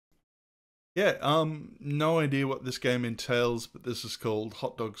Yeah, no idea what this game entails, but this is called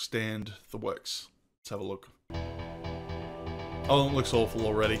Hot Dog Stand The Works. Let's have a look. Oh, it looks awful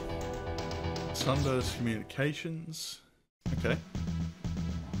already. Sandals Communications. Okay.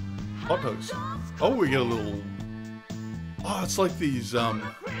 Hot dogs. Oh, we get a little... Oh, it's like these, like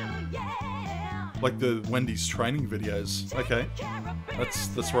the Wendy's training videos. Okay.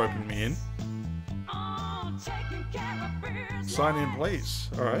 That's roping me in. Sign in, please.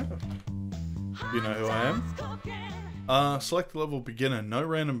 Alright. You know who I am. Select the level beginner. No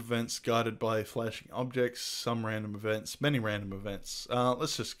random events guided by flashing objects. Some random events. Many random events.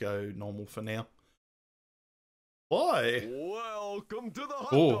 Let's just go normal for now. Why? Welcome to the hot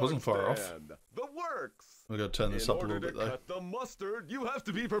Oh, wasn't dog far off. stand. The works. We've got to turn this up a little bit though. In order to cut the mustard, you have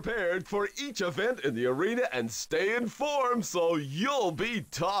to be prepared for each event in the arena and stay informed so you'll be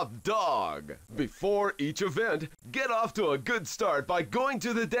top dog. Before each event, get off to a good start by going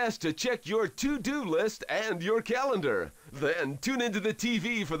to the desk to check your to-do list and your calendar. Then tune into the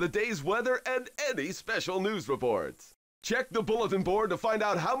TV for the day's weather and any special news reports. Check the bulletin board to find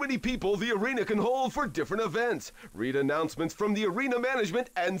out how many people the arena can hold for different events. Read announcements from the arena management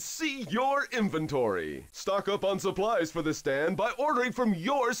and see your inventory. Stock up on supplies for the stand by ordering from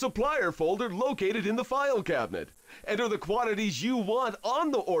your supplier folder located in the file cabinet. Enter the quantities you want on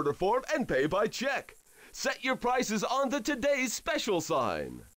the order form and pay by check. Set your prices on the today's special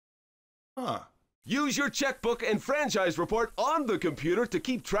sign. Huh. Use your checkbook and franchise report on the computer to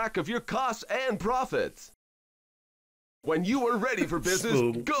keep track of your costs and profits. When you are ready for business,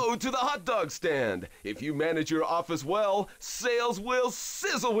 go to the hot dog stand. If you manage your office well, sales will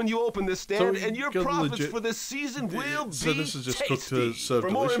sizzle when you open the stand, and your profits for the season will be So this is just cooked tasty. to serve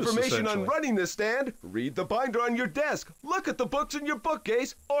For more delicious, information on essentially. running the stand, read the binder on your desk, look at the books in your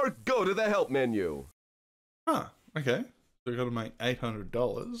bookcase, or go to the help menu. Huh. Okay. So we've got to make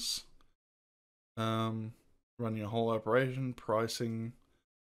 $800. Run your whole operation, pricing.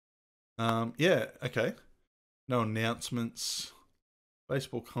 Yeah, okay. No announcements.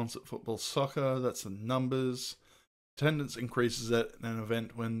 Baseball, concert, football, soccer. That's the numbers. Attendance increases at an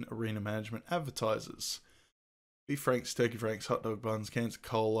event when arena management advertises. Beef franks, turkey franks, hot dog buns, cans of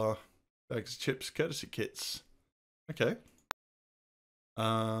cola, bags of chips, courtesy kits. Okay.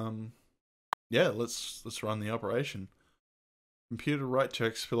 Yeah, let's run the operation. Computer write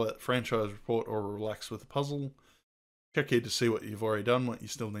checks, fill out franchise report, or relax with a puzzle. Check here to see what you've already done, what you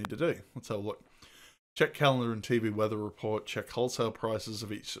still need to do. Let's have a look. Check calendar and TV weather report. Check wholesale prices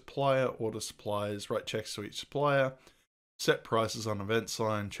of each supplier. Order supplies. Write checks to each supplier. Set prices on event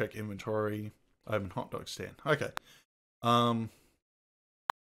sign. Check inventory. Open hot dog stand. Okay. Oh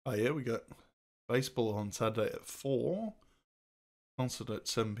yeah, we got baseball on Saturday at 4. Concert at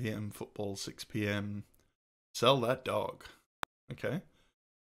 7 PM. Football 6 PM. Sell that dog. Okay.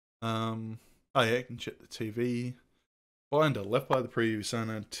 Oh yeah, you can check the TV. Binder left by the previous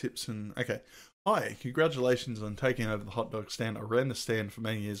owner. Tips and okay. Hi, congratulations on taking over the hot dog stand. I ran the stand for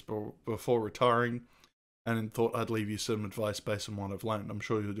many years before retiring and thought I'd leave you some advice based on what I've learned. I'm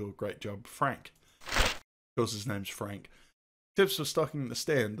sure you'll do a great job. Frank. Of course his name's Frank. Tips for stocking the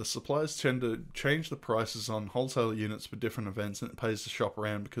stand. The suppliers tend to change the prices on wholesale units for different events, and it pays to shop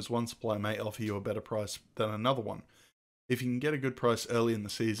around because one supplier may offer you a better price than another one. If you can get a good price early in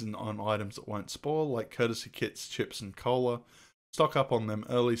the season on items that won't spoil, like courtesy kits, chips and cola, stock up on them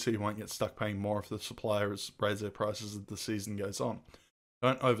early so you won't get stuck paying more if the suppliers raise their prices as the season goes on.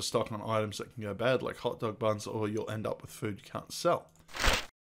 Don't overstock on items that can go bad, like hot dog buns, or you'll end up with food you can't sell.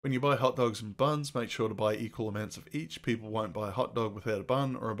 When you buy hot dogs and buns, make sure to buy equal amounts of each. People won't buy a hot dog without a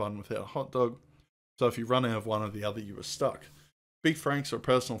bun, or a bun without a hot dog. So if you run out of one or the other, you are stuck. Beef franks are a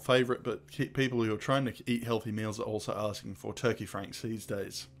personal favourite, but people who are trying to eat healthy meals are also asking for turkey franks these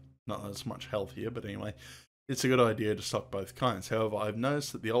days. Not as much healthier, but anyway. It's a good idea to stock both kinds. However, I've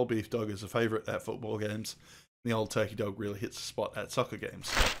noticed that the old beef dog is a favourite at football games, and the old turkey dog really hits the spot at soccer games.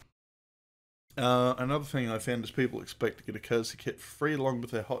 Another thing I found is people expect to get a courtesy kit for free along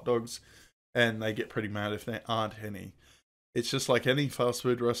with their hot dogs, and they get pretty mad if there aren't any. It's just like any fast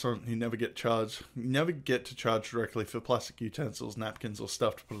food restaurant, you never get to charge directly for plastic utensils, napkins, or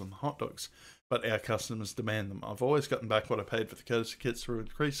stuff to put on the hot dogs, but our customers demand them. I've always gotten back what I paid for the courtesy kits through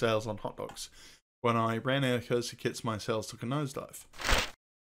increased sales on hot dogs. When I ran out of courtesy kits, my sales took a nosedive.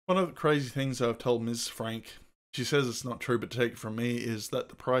 One of the crazy things I've told Ms. Frank, she says it's not true, but take it from me, is that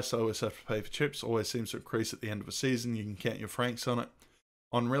the price I always have to pay for chips always seems to increase at the end of a season. You can count your franks on it.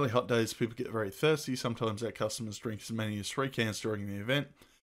 On really hot days, people get very thirsty. Sometimes our customers drink as many as 3 cans during the event,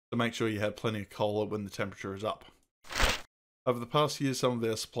 so make sure you have plenty of cola when the temperature is up. Over the past year, some of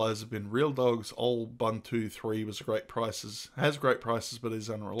our suppliers have been Real Dogs. Old Bun 2 3 has great prices, but is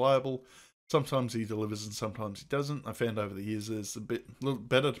unreliable. Sometimes he delivers and sometimes he doesn't. I found over the years there's little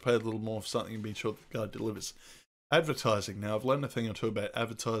better to pay a little more for something and be sure the guy delivers. Advertising. Now, I've learned a thing or two about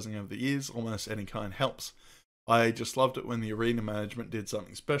advertising over the years. Almost any kind helps. I just loved it when the arena management did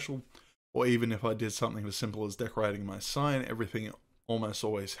something special, or even if I did something as simple as decorating my sign, everything almost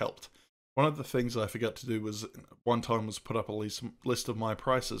always helped. One of the things I forgot to do was one time was put up a list of my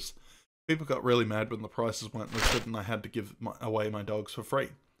prices. People got really mad when the prices weren't listed and I had to give away my dogs for free.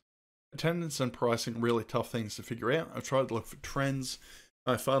 Attendance and pricing, really tough things to figure out. I tried to look for trends.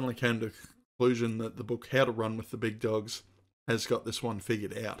 I finally came to the conclusion that the book How to Run with the Big Dogs has got this one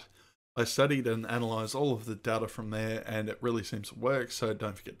figured out. I studied and analysed all of the data from there and it really seems to work, so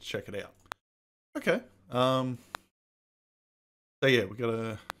don't forget to check it out. Okay. So yeah, we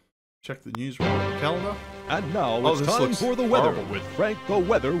gotta check the news right on the calendar. And now it's time for the weather with Frank the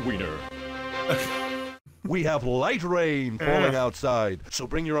Weather Wiener. We have light rain falling outside, so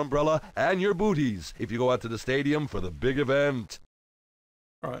bring your umbrella and your booties if you go out to the stadium for the big event.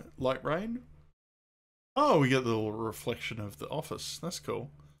 Alright, light rain. Oh, we get the little reflection of the office. That's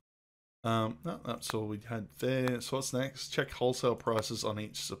cool. No, that's all we had there. So what's next? Check wholesale prices on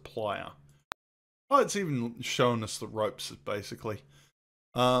each supplier. Oh, it's even showing us the ropes, basically.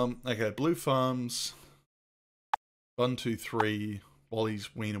 Okay, Blue Farms, 123,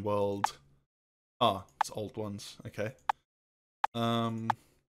 Wally's Wiener World. Ah, it's old ones. Okay.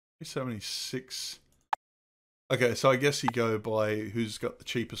 376. Okay, so I guess you go by who's got the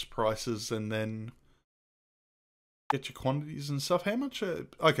cheapest prices and then get your quantities and stuff. How much?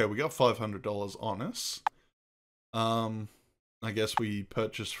 Okay, we got $500 on us. I guess we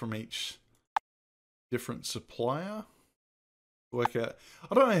purchased from each different supplier. Work out.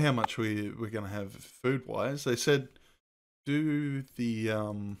 I don't know how much we're gonna have food wise. They said do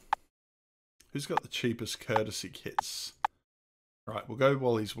the who's got the cheapest courtesy kits? Right, we'll go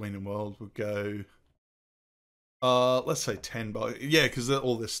Wally's Wiener World. We'll go let's say 10 bucks. Yeah, because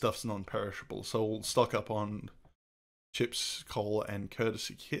all this stuff's non-perishable, so we'll stock up on chips, cola, and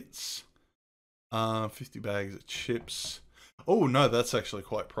courtesy kits. 50 bags of chips. Oh no, that's actually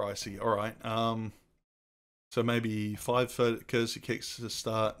quite pricey. All right. So maybe 5 courtesy kits to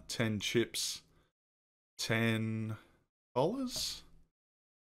start, 10 chips, $10.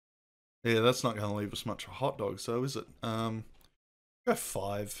 Yeah, that's not going to leave us much for hot dogs, though, is it? Go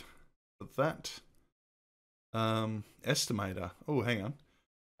 5 for that. Estimator. Oh, hang on.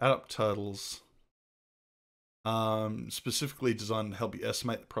 Add up totals. Specifically designed to help you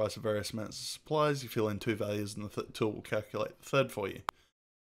estimate the price of various amounts of supplies. You fill in 2 values, and the tool will calculate the third for you.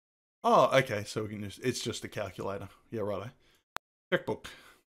 Oh, okay. So we can it's just a calculator. Yeah, righto. Checkbook.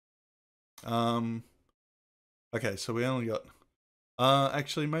 Okay, so we only got.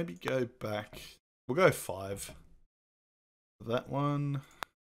 Actually, maybe go back. We'll go 5. That one.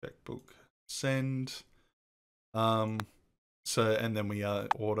 Checkbook. Send. So and then we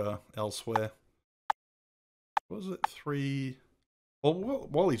order elsewhere. What was it? 3. Well,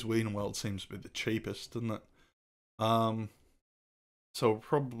 Wally's Wiener World seems to be the cheapest, doesn't it? So we'll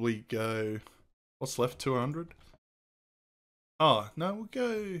probably go. What's left? 200. Oh no, we'll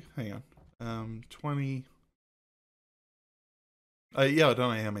go. Hang on. 20. Yeah, I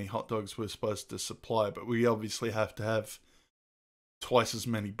don't know how many hot dogs we're supposed to supply, but we obviously have to have twice as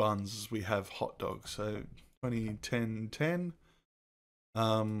many buns as we have hot dogs. So 20, 10, 10.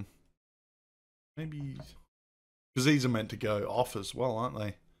 Maybe because these are meant to go off as well, aren't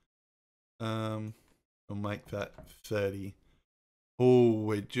they? We'll make that 30. Oh,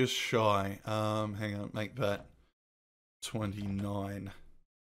 we're just shy. Hang on, make that 29.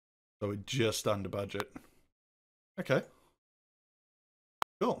 So we're just under budget. Okay.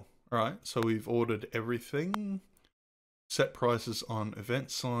 Cool. Alright, so we've ordered everything. Set prices on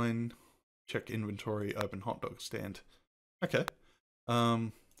event sign. Check inventory, open hot dog stand. Okay.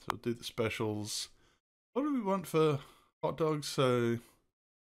 So we'll do the specials. What do we want for hot dogs? So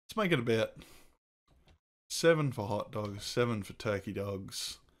let's make it about 7 for hot dogs, 7 for turkey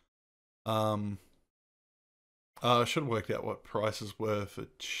dogs. I should have worked out what prices were for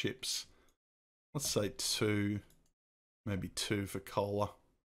chips. Let's say 2, maybe 2 for cola.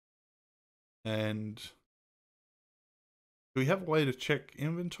 And do we have a way to check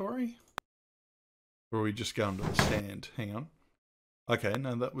inventory? Or are we just going to the stand? Hang on. Okay,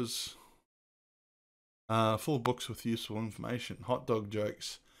 no, that was full of books with useful information. Hot dog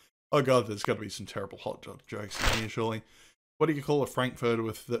jokes. Oh god, there's got to be some terrible hot dog jokes in here, surely. What do you call a frankfurter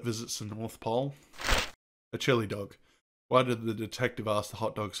that visits the North Pole? A chili dog. Why did the detective ask the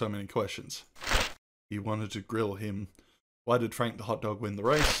hot dog so many questions? He wanted to grill him. Why did Frank the hot dog win the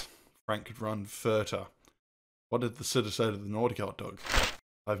race? Frank could run further. What did the sitter say to the naughty hot dog?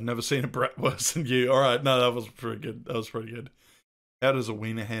 I've never seen a brat worse than you. Alright, no, that was pretty good. That was pretty good. How does a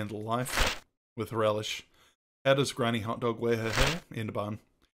wiener handle life? With relish. How does Granny Hot Dog wear her hair? In a bun.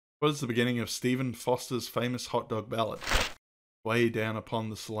 What is the beginning of Stephen Foster's famous hot dog ballad? Way down upon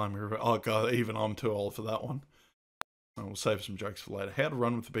the Salami River. Oh god, even I'm too old for that one. Oh, we'll save some jokes for later. How to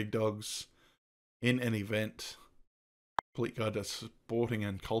run with the big dogs in an event. Complete guide to sporting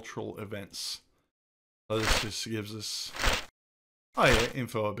and cultural events. So this just gives us... Oh yeah,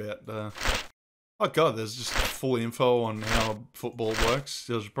 info about... Oh god, there's just full info on how football works.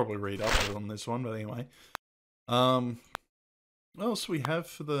 I should probably read up on this one, but anyway. What else we have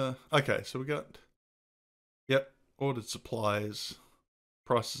for the... Okay, so we got... Yep, ordered supplies.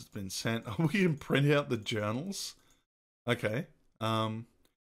 Prices have been sent. Oh, we can print out the journals. Okay. How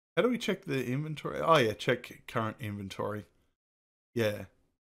do we check the inventory? Oh yeah, check current inventory. Yeah.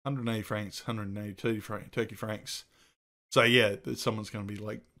 180 francs, 182 Turkey francs. So yeah, someone's going to be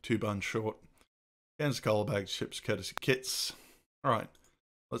like 2 buns short. And collar bag ships courtesy kits. Alright.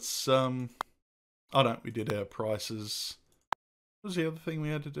 Let's, oh no, we did our prices. What was the other thing we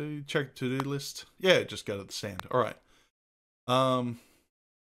had to do? Check to-do list. Yeah, just go to the stand. Alright.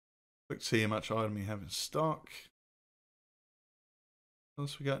 Quick see how much item we have in stock. What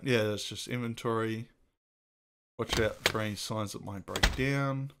else we got? Yeah, that's just inventory. Watch out for any signs that might break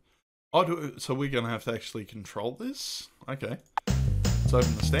down. Oh, so we're going to have to actually control this? Okay. Let's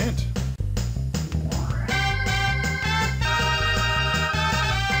open the stand.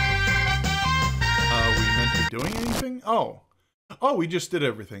 Are we meant to be doing anything? Oh. Oh, we just did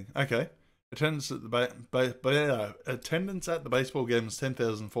everything. Okay. Attendance at the attendance at the baseball game is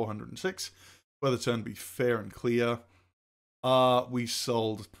 10,406. Weather turned to be fair and clear. We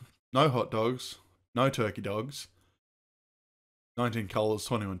sold no hot dogs, no turkey dogs, 19 colours,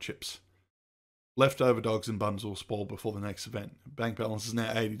 21 chips. Leftover dogs and buns will spoil before the next event. Bank balance is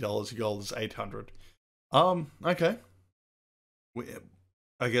now $80. Your goal is $800. Okay.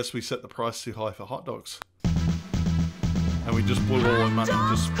 I guess we set the price too high for hot dogs. And we just blew all our money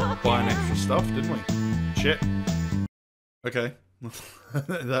just buying extra stuff, didn't we? Shit. Okay.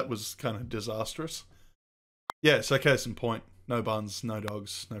 That was kind of disastrous. Yeah, so case in point. No buns, no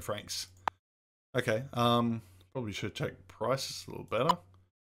dogs, no franks. Okay, probably should check prices a little better.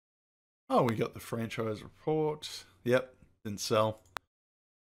 Oh, we got the franchise report. Yep, didn't sell.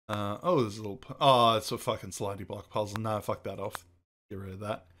 Oh, there's a little... Oh, it's a fucking slidey block puzzle. No, fuck that off. Get rid of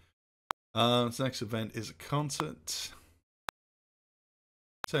that. This next event is a concert.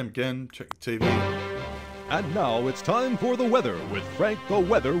 Same again, check the TV. And now it's time for the weather with Frank the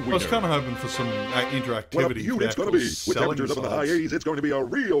Weather Wiener. I was kind of hoping for some interactivity. What a beauty it's going to be. With temperatures up in the high 80s, it's going to be a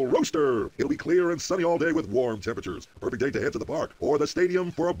real roaster. It'll be clear and sunny all day with warm temperatures. Perfect day to head to the park or the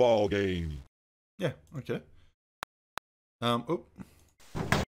stadium for a ball game. Yeah, okay. Oh.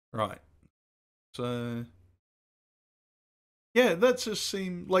 Right. So... Yeah, that just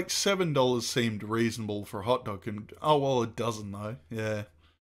seemed... Like, $7 seemed reasonable for a hot dog. And, oh, well, it doesn't, though. Yeah.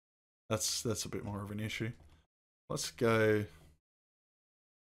 That's a bit more of an issue. Let's go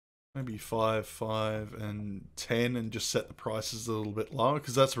maybe 5, 5, and 10 and just set the prices a little bit lower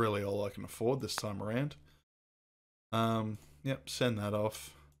because that's really all I can afford this time around. Yep, send that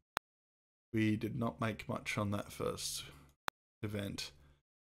off. We did not make much on that first event.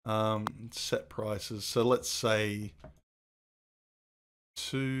 Set prices. So let's say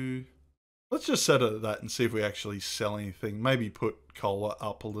 2... Let's just set it at that and see if we actually sell anything. Maybe put cola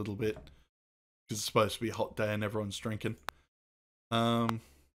up a little bit. Because it's supposed to be a hot day and everyone's drinking.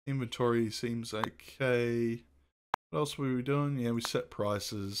 Inventory seems okay. What else were we doing? Yeah, we set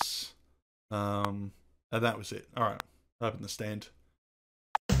prices. And that was it. Alright, open the stand.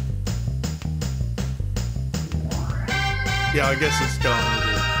 Yeah, I guess it's going a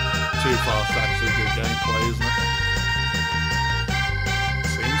little too fast to actually do gameplay, isn't it?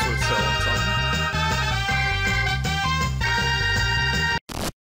 Seems we're selling something.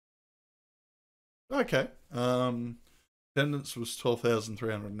 Okay. Attendance was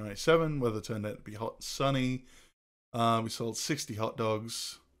 12,397. Weather turned out to be hot and sunny. We sold 60 hot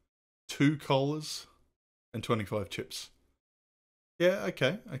dogs, 2 colas, and 25 chips. Yeah,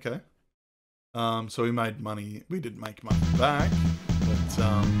 okay. So we made money. We didn't make money back, but got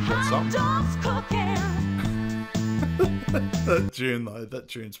some. That tune though, that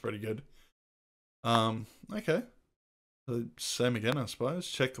tune's pretty good. Okay. So same again, I suppose.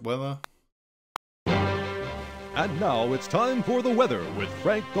 Check the weather. And now it's time for the weather with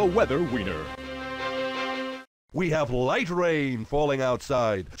Frank the Weather Wiener. We have light rain falling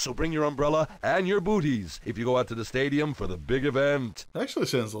outside, so bring your umbrella and your booties if you go out to the stadium for the big event. Actually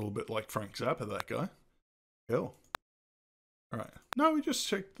sounds a little bit like Frank Zappa, that guy. Cool. All right. No, we just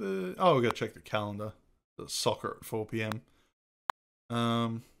checked the... Oh, we got to check the calendar. The soccer at 4 p.m.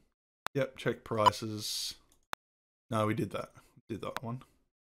 Yep, check prices. No, we did that. Did that one.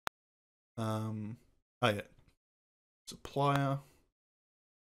 Oh, yeah. Supplier.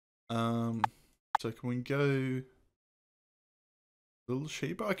 So can we go... Little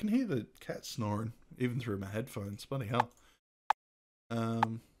sheep? I can hear the cat snoring, even through my headphones. Bloody hell.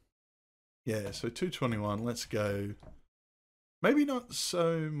 Yeah, so 221. Let's go. Maybe not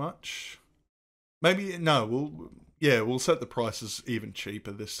so much. Maybe no. We'll set the prices even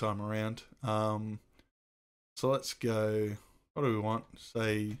cheaper this time around. So let's go. What do we want?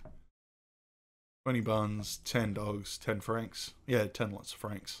 Say 20 buns, 10 dogs, 10 francs. Yeah, 10 lots of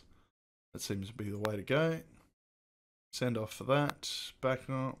francs. That seems to be the way to go. Send off for that. Back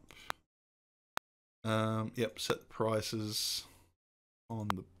up. Yep, set the prices on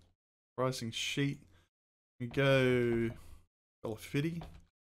the pricing sheet. We go $1.50.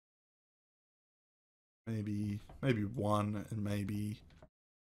 Maybe one, and maybe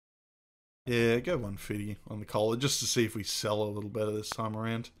yeah, go $1.50 on the collar just to see if we sell a little better this time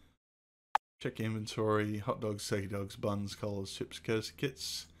around. Check inventory: hot dogs, turkey dogs, buns, collars, chips, courtesy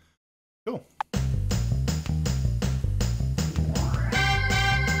kits. Cool.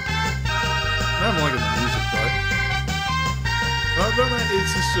 I'm liking the music though. I don't know,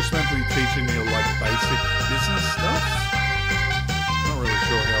 is this just meant to be teaching me like basic business stuff? Not really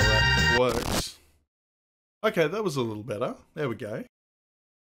sure how that works. Okay, that was a little better. There we go.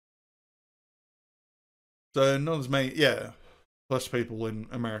 So not as many, yeah. Less people in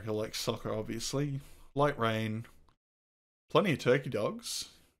America like soccer, obviously. Light rain. Plenty of turkey dogs.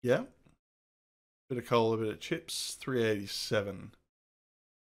 Yeah. Bit of cola, bit of chips. $3.87.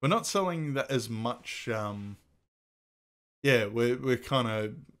 We're not selling that as much. Yeah, we're kind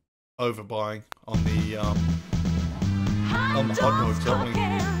of overbuying on the hot dogs, aren't we?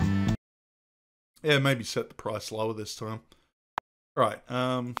 Yeah, maybe set the price lower this time. Right.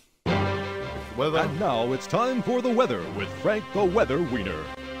 Weather. And now it's time for the weather with Frank the Weather Wiener.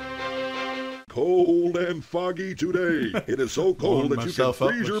 Cold and foggy today. It is so cold that you can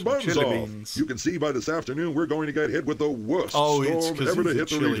freeze your buns off. Beans. You can see by this afternoon we're going to get hit with the worst storm ever to hit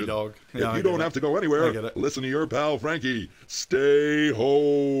the region. Dog. Yeah, if you don't have to go anywhere, listen to your pal Frankie. Stay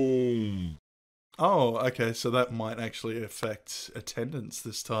home. Oh, okay. So that might actually affect attendance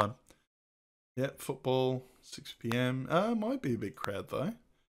this time. Yep, football, 6 p.m. Might be a big crowd though.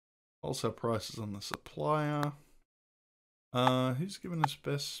 Also prices on the supplier. Who's giving us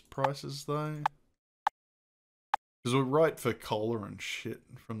best prices though? Because we're right for cola and shit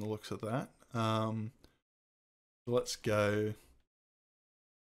from the looks of that. Let's go.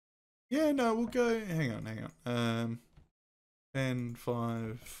 Yeah, no, we'll go. Hang on. 10,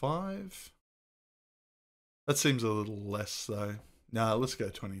 5, 5. That seems a little less though. No, let's go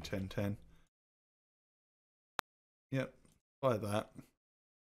 20, 10, 10. Yep, buy that.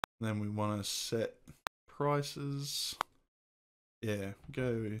 Then we want to set prices. Yeah,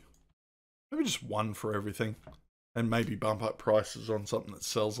 go maybe just one for everything, and maybe bump up prices on something that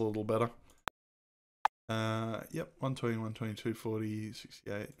sells a little better. Yep, 120, 120, 240,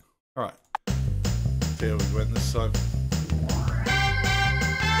 68. All right. See how we went this time.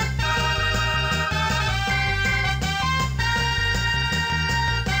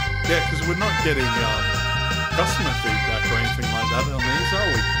 Yeah, because we're not getting customer feedback or anything like that on these,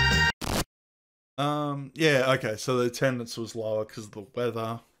 are we? Yeah, okay, so the attendance was lower because of the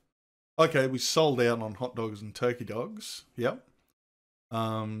weather. Okay, we sold out on hot dogs and turkey dogs. Yep.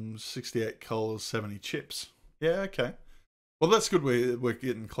 68 colas, 70 chips. Yeah, okay. Well, that's good. We're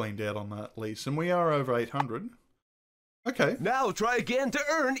getting cleaned out on that at least, and we are over 800. Okay. Now try again to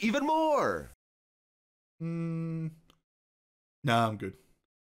earn even more. No, I'm good.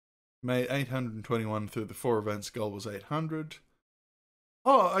 Made 821 through the 4 events. Goal was 800.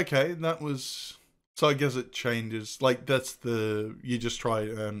 Oh, okay. That was... So I guess it changes. Like, that's the... You just try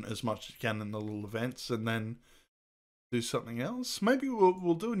to earn as much as you can in the little events and then do something else. Maybe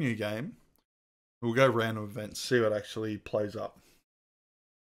we'll do a new game. We'll go random events, see what actually plays up.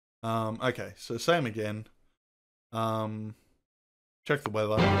 Okay, so same again. Check the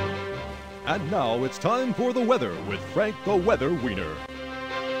weather. And now it's time for the weather with Frank the Weather Wiener.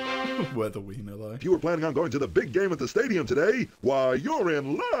 Weather Wiener, though. If you were planning on going to the big game at the stadium today, why, you're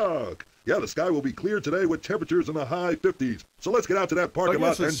in luck. Yeah, the sky will be clear today with temperatures in the high 50s. So let's get out to that parking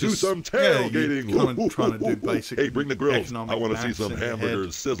lot and do some tailgating. Yeah, trying to do basic. Hey, bring the grills. I want to see some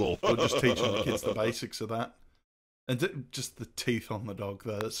hamburgers sizzle. Or just teaching the kids the basics of that. And just the teeth on the dog,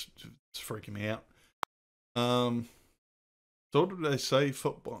 though. It's freaking me out. So what did they say?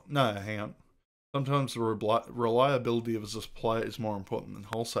 Football? No, hang on. Sometimes the reliability of a supplier is more important than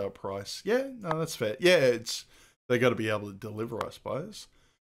wholesale price. Yeah, no, that's fair. Yeah, they got to be able to deliver, I suppose.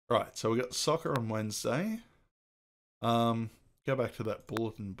 Right, so we got soccer on Wednesday. Go back to that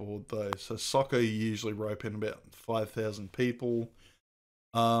bulletin board though. So soccer, you usually rope in about 5,000 people.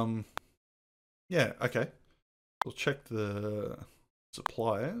 Yeah, okay. We'll check the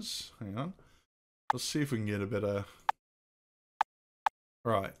suppliers. Hang on. Let's see if we can get a better...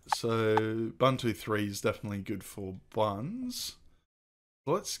 Right, so Buntu 3 is definitely good for buns.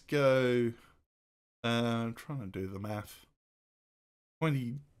 Let's go... I'm trying to do the math.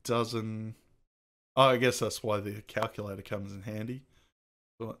 20 dozen... Oh, I guess that's why the calculator comes in handy.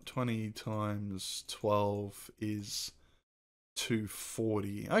 So 20 times 12 is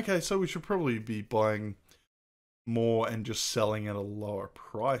 240. Okay, so we should probably be buying more and just selling at a lower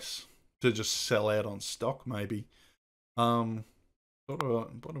price to just sell out on stock, maybe. What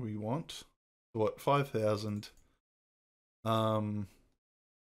do we want? What, 5,000? Yeah,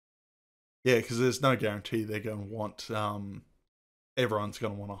 because there's no guarantee they're going to want. Everyone's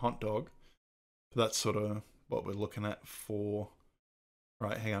going to want a hot dog. But that's sort of what we're looking at for.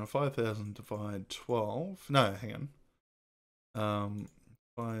 Right, hang on. 5,000 divide 12. No, hang on.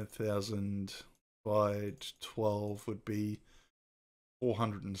 5,000 divide 12 would be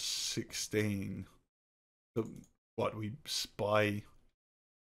 416. So what, we buy...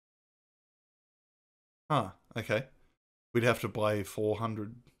 Huh, okay. We'd have to buy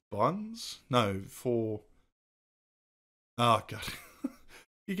 400 buns? No, Oh, God.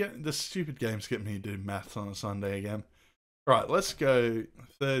 You get the stupid games get me to do maths on a Sunday again. Right, let's go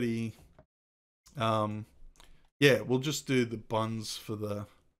 30. Yeah, we'll just do the buns for the...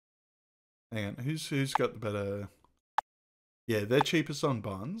 Hang on, who's got the better... Yeah, they're cheapest on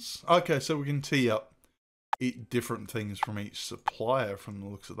buns. Okay, so we can tee up different things from each supplier from the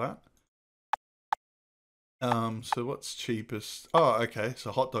looks of that. So what's cheapest? Oh, okay,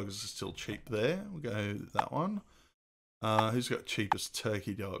 so hot dogs are still cheap there. We'll go that one. Who's got cheapest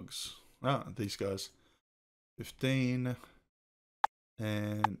turkey dogs? Ah, these guys. 15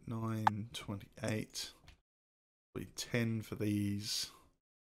 and 9.28. 10 for these.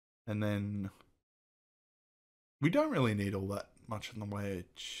 And then we don't really need all that much in the way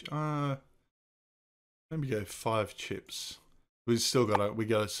of maybe go 5 chips. We still got to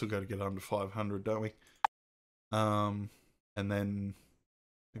get under 500, don't we? And then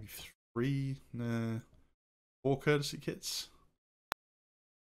maybe 4 courtesy kits.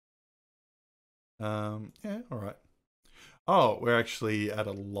 Yeah, alright. Oh, we're actually at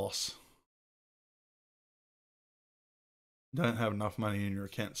a loss. Don't have enough money in your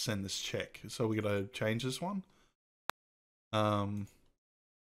account to send this check. So we gotta change this one.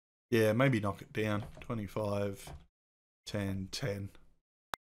 Yeah, maybe knock it down. 25, 10, 10.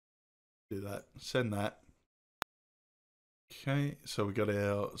 Do that. Send that. Okay, so we got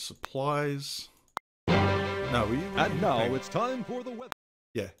our supplies. No, And now it's time for the weather.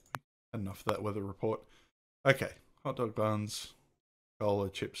 Yeah, enough of that weather report. Okay, hot dog buns, cola,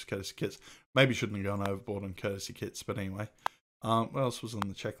 chips, courtesy kits. Maybe shouldn't have gone overboard on courtesy kits, but anyway. What else was on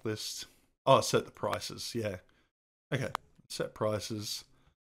the checklist? Oh, set the prices, yeah. Okay, set prices.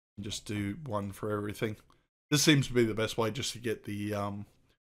 And just do one for everything. This seems to be the best way just to get the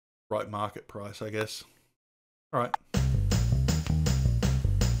right market price, I guess. Alright.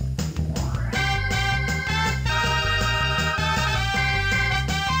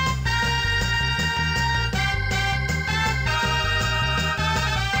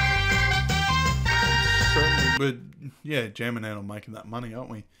 We're jamming out on making that money,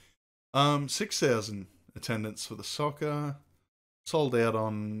 aren't we? 6,000 attendance for the soccer. Sold out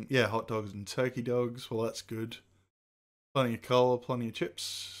on hot dogs and turkey dogs. Well, that's good. Plenty of cola, plenty of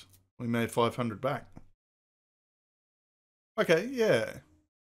chips. We made 500 back. Okay, yeah.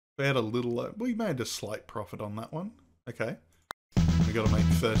 We had a little. We made a slight profit on that one. Okay. We got to make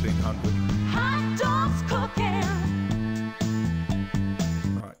 1,300. Hot dogs cooking.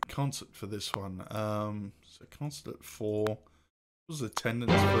 Concert for this one. So concert at 4. What was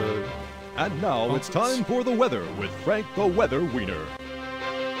attendance for? And now concerts? It's time for the weather with Frank the Weather Wiener.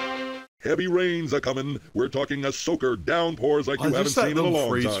 Heavy rains are coming. We're talking a soaker downpours like you haven't seen in a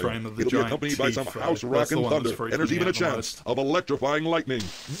long time. It'll be accompanied by some house-rocking thunder, and there's even a chance of electrifying lightning.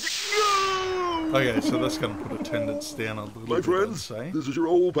 Okay, so that's going to put attendance down a little bit. My friends, this is your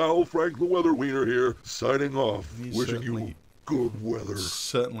old pal Frank the Weather Wiener here, signing off. Wishing you good weather.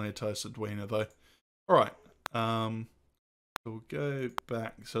 Certainly a toasted wiener, though. Alright. So we'll go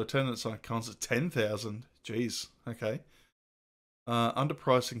back. So attendance on a concert, 10,000. Jeez. Okay.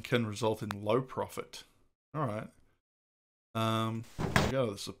 Underpricing can result in low profit. Alright. We go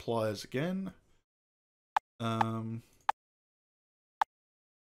to the suppliers again.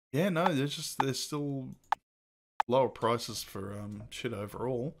 Yeah, no, there's still lower prices for shit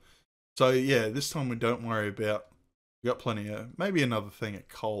overall. So yeah, this time we don't worry about. We got plenty of, maybe another thing at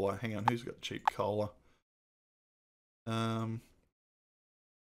cola. Hang on, who's got cheap cola?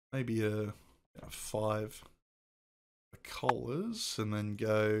 Maybe a 5 colas, and then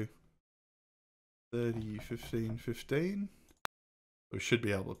go 30, 15, 15. We should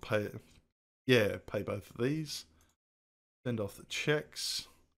be able to pay it. Yeah, pay both of these. Send off the checks.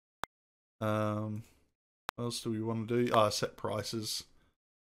 What else do we want to do? Set prices.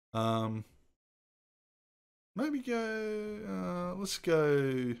 Maybe go, let's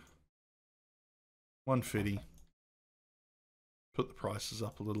go 150. Put the prices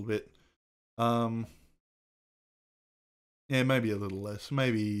up a little bit. Yeah, maybe a little less.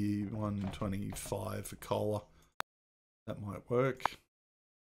 Maybe 125 for cola. That might work.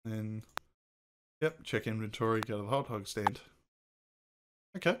 Then, yep, check inventory, go to the hot dog stand.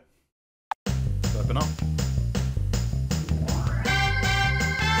 Okay. Let's open up.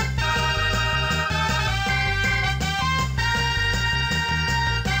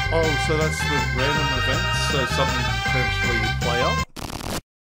 Oh, so that's the random events, so something potentially you play up.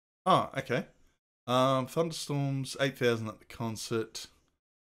 Oh, okay. Thunderstorms, 8,000 at the concert.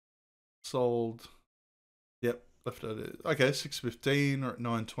 Sold. Yep, left out it. Okay, 615 or at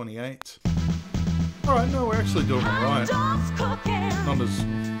 928. Alright, no, we're actually doing alright. Not as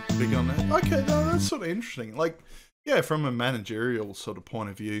big on that. Okay, no, that's sort of interesting. Like, yeah, from a managerial sort of point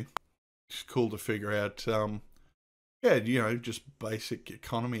of view, it's cool to figure out, yeah, you know, just basic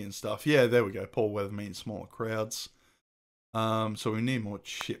economy and stuff. Yeah, there we go. Poor weather means smaller crowds. So we need more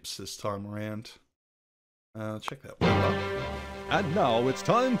chips this time around. Check that weather. And now it's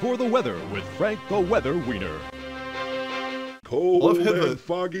time for the weather with Frank the Weather Wiener. Cold and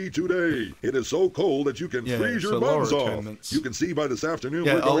foggy today. It is so cold that you can freeze your buns off. You can see by this afternoon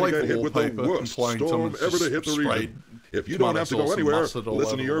we're going to get hit with the worst storm ever to hit the region. If you don't have to go anywhere,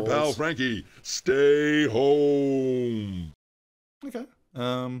 listen to your pal Frankie. Stay home. Okay.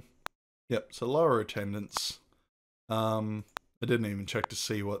 Yep, so lower attendance. I didn't even check to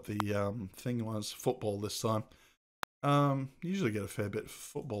see what the thing was. Football this time. Usually get a fair bit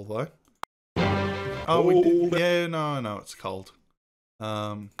for football though. Oh, we did. Yeah, no, it's cold.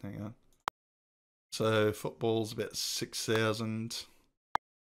 Hang on. So football's about 6,000.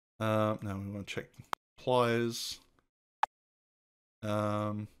 Now we want to check pliers.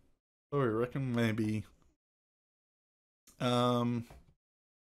 What do we reckon? Maybe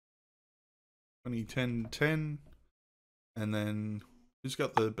 2010 10. And then who's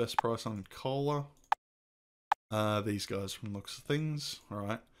got the best price on cola? These guys from looks of things.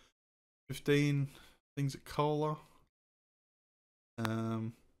 Alright. 15 things at cola.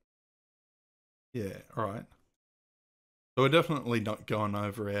 Yeah, alright. So we're definitely not going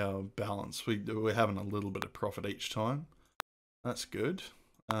over our balance. We're having a little bit of profit each time. That's good.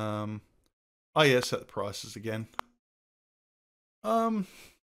 Oh yeah, set the prices again. No,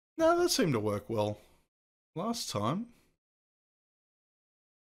 that seemed to work well last time.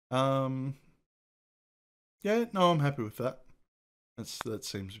 Yeah, no, I'm happy with that. That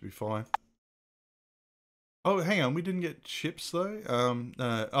seems to be fine. Oh, hang on, we didn't get chips though.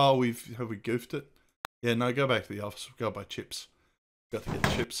 No. Oh, have we goofed it? Yeah, no, go back to the office. We've got to buy chips. Got to get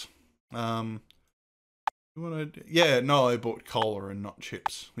chips. Yeah, no, I bought cola and not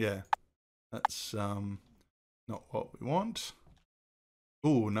chips. Yeah, that's not what we want.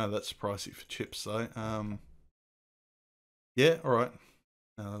 Oh no, that's pricey for chips though. Yeah, all right.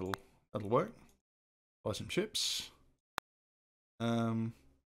 That'll work. Buy some chips.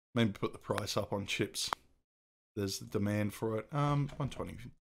 Maybe put the price up on chips. There's the demand for it. 120.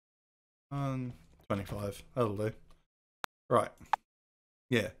 25. That'll do. Right.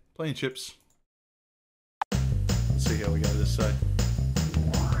 Yeah, plenty of chips. Let's see how we go this side.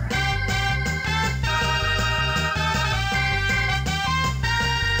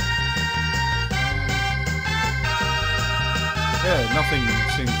 Yeah, nothing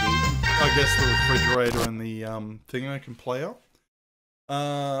seems to. I guess the refrigerator and the thing I can play up.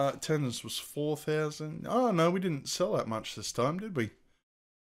 Attendance was 4,000. Oh no, we didn't sell that much this time, did we?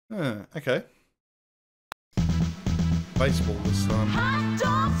 Okay. Baseball this time. Hot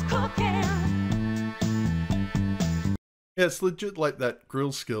dogs cooking. Yeah, it's legit like that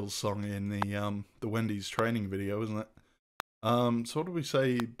Grill Skills song in the Wendy's training video, isn't it? So what did we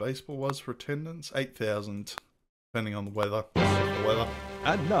say baseball was for attendance? 8,000, depending on the weather. The weather.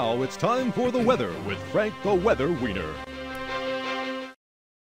 And now it's time for the weather with Frank the Weather Wiener.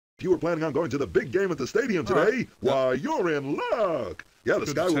 If you were planning on going to the big game at the stadium today, why, you're in luck. Yeah, the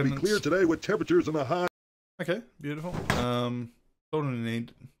sky will be clear today with temperatures in the high. Okay, beautiful.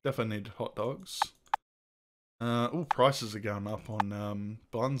 Definitely need hot dogs. Oh, prices are going up on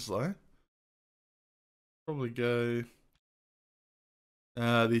buns though. Probably go.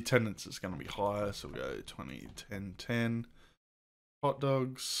 The attendance is going to be higher, so we'll go 20, 10, 10. Hot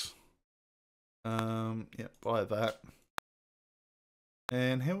dogs. Yeah, buy that.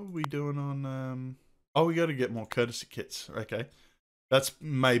 And how are we doing on? Oh, we got to get more courtesy kits. Okay, that's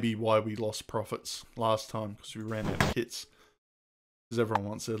maybe why we lost profits last time, because we ran out of kits. Because everyone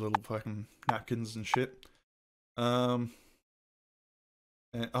wants their little fucking napkins and shit. And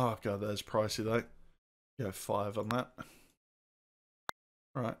oh god, that's pricey though. Go 5 on that.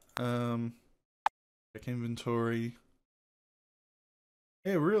 Alright, check inventory.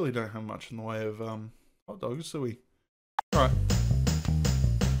 Yeah, we really don't have much in the way of hot dogs, do we? Alright.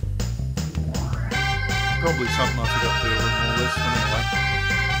 Probably something I forgot to do on all this, but anyway.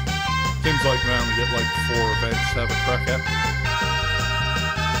 Seems like we only get like 4 events to have a crack at.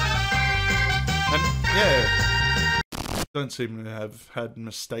 And yeah, don't seem to have had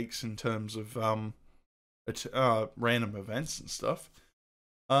mistakes in terms of random events and stuff.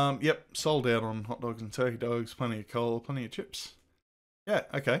 Yep, sold out on hot dogs and turkey dogs, plenty of cola, plenty of chips. Yeah,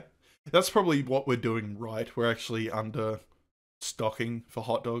 okay. That's probably what we're doing right. We're actually under stocking for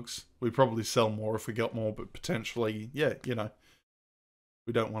hot dogs. We'd probably sell more if we got more, but potentially, yeah, you know,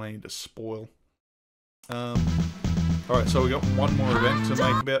 we don't want any to spoil. Alright, so we got one more event to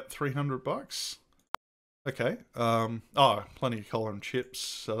make about $300. Okay. Oh, plenty of cola and chips,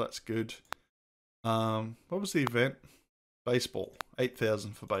 so that's good. What was the event? Baseball.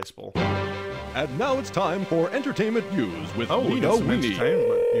 8,000 for baseball. And now it's time for entertainment news with Lino Winnie.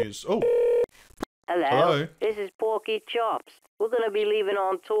 Entertainment news. Oh. Hello. This is Porky Chops. We're going to be leaving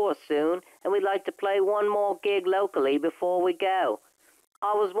on tour soon, and we'd like to play one more gig locally before we go.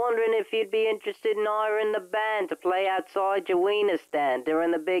 I was wondering if you'd be interested in hiring the band to play outside your Wiener stand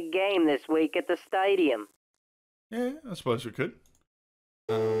during the big game this week at the stadium. Yeah, I suppose we could.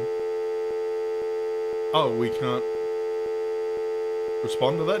 Oh, we can't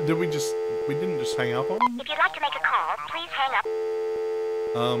respond to that? We didn't just hang up on them? If you'd like to make a call, please hang up.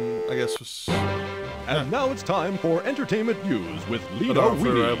 I guess And now it's time for entertainment news with Lino Winnie. I don't know if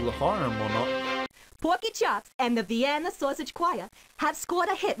we were able to hire him or not. Porky Chops and the Vienna Sausage Choir have scored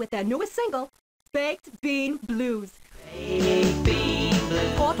a hit with their newest single, Baked Bean Blues. Baked Bean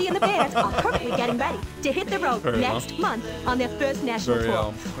Blues. Porky and the band are currently getting ready to hit the road next month on their first national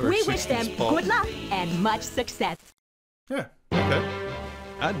tour. We wish them good luck and much success. Yeah, okay.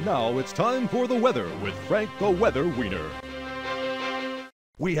 And now it's time for the weather with Frank the Weather Wiener.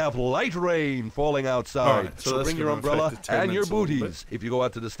 We have light rain falling outside, right, so bring your umbrella and your booties if you go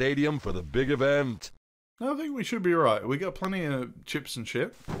out to the stadium for the big event. I think we should be right. We got plenty of chips and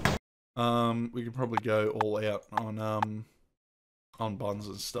shit. We could probably go all out on buns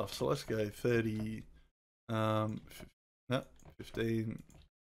and stuff. So let's go 30, 15.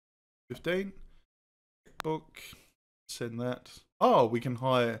 Book. Send that. Oh, we can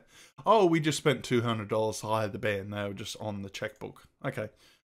hire. Oh, we just spent $200 to hire the band. They were just on the checkbook. Okay.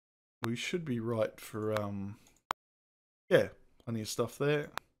 We should be right for, yeah, plenty of stuff there.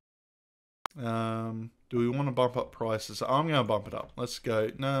 Do we want to bump up prices? I'm going to bump it up. Let's go,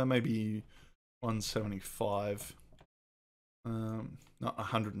 no, maybe 175. Not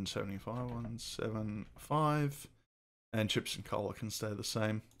 175, 175. And chips and cola can stay the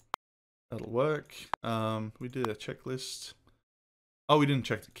same. That'll work. We did a checklist. Oh, we didn't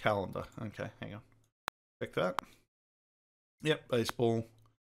check the calendar. Okay, hang on. Check that. Yep, baseball.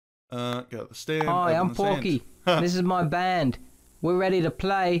 Go to the stand. Hi, I'm Porky. This is my band. We're ready to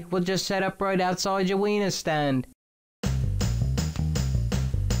play. We'll just set up right outside your Wiener stand. Alright,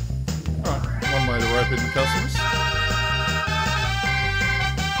 one way to rope in the customers.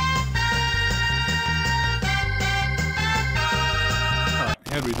 Alright,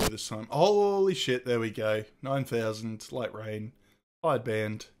 how do we do this time? Holy shit, there we go. 9,000, light rain, hired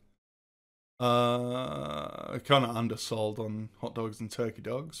band. Kind of undersold on hot dogs and turkey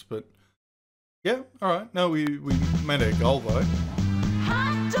dogs, but yeah, alright. No, we made our goal though.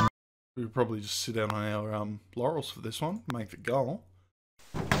 We would probably just sit down on our laurels for this one, make the goal.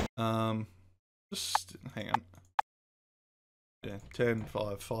 Just hang on. Yeah, 10,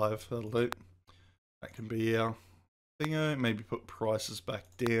 5, 5, that'll do. That can be our thingo. Maybe put prices back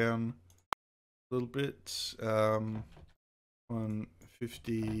down a little bit.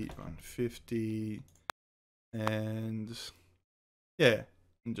 150, 150, and yeah,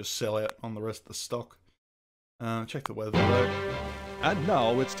 and just sell out on the rest of the stock. Check the weather though. And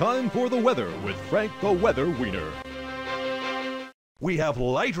now it's time for the weather with Frank the Weather Wiener. We have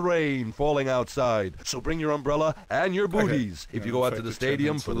light rain falling outside, so bring your umbrella and your booties if you go out to the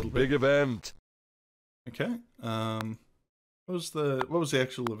stadium for the big event. Okay. What was the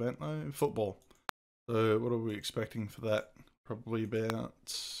actual event though? Football. So what are we expecting for that? Probably about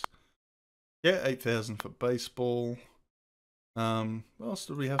 8,000 for baseball. What else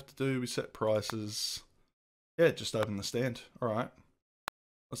did we have to do? We set prices. Yeah, just open the stand. All right.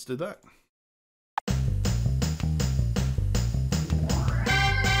 Let's do that.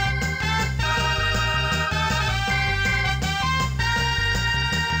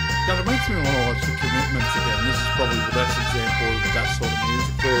 God, it makes me want to watch The Commitments again. This is probably the best example of that sort of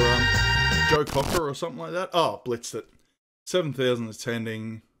music. For Joe Cocker or something like that. Oh, blitzed it. 7,000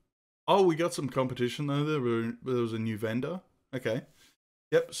 attending. Oh, we got some competition though. There was a new vendor. Okay.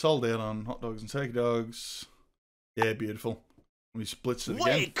 Yep, sold out on hot dogs and turkey dogs. Yeah, beautiful. We splits it again.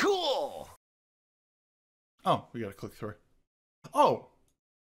 Way cool! Oh, we got to click through. Oh,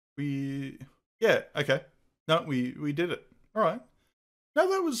 yeah, okay. No, we did it. All right. No,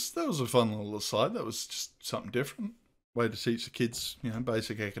 that was a fun little aside. That was just something different. Way to teach the kids,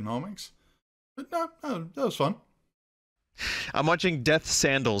 basic economics. But no, that was fun. I'm watching Death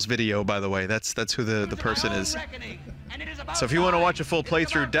Sandals video, by the way. That's who the person is. So if you want to watch a full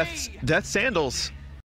playthrough, Death Sandals.